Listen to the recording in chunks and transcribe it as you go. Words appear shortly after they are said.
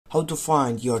How to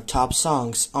find your top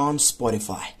songs on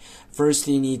Spotify.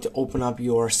 Firstly, you need to open up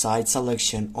your site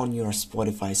selection on your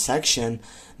Spotify section.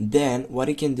 Then what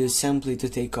you can do is simply to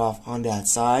take off on that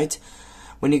site.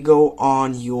 When you go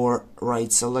on your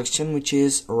right selection, which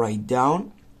is right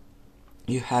down,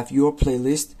 you have your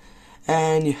playlist,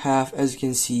 and you have, as you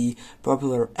can see,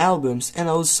 popular albums, and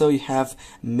also you have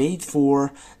made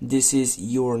for. This is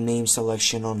your name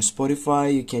selection on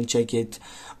Spotify. You can check it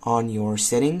on your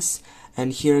settings,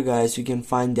 and here guys you can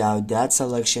find out that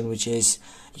selection, which is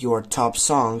your top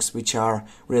songs which are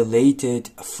related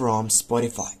from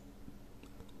Spotify.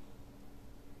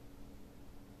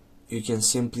 You can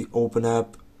simply open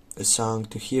up a song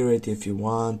to hear it if you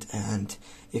want, and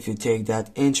if you take that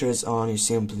interest on, you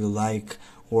simply like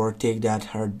or take that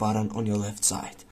heart button on your left side.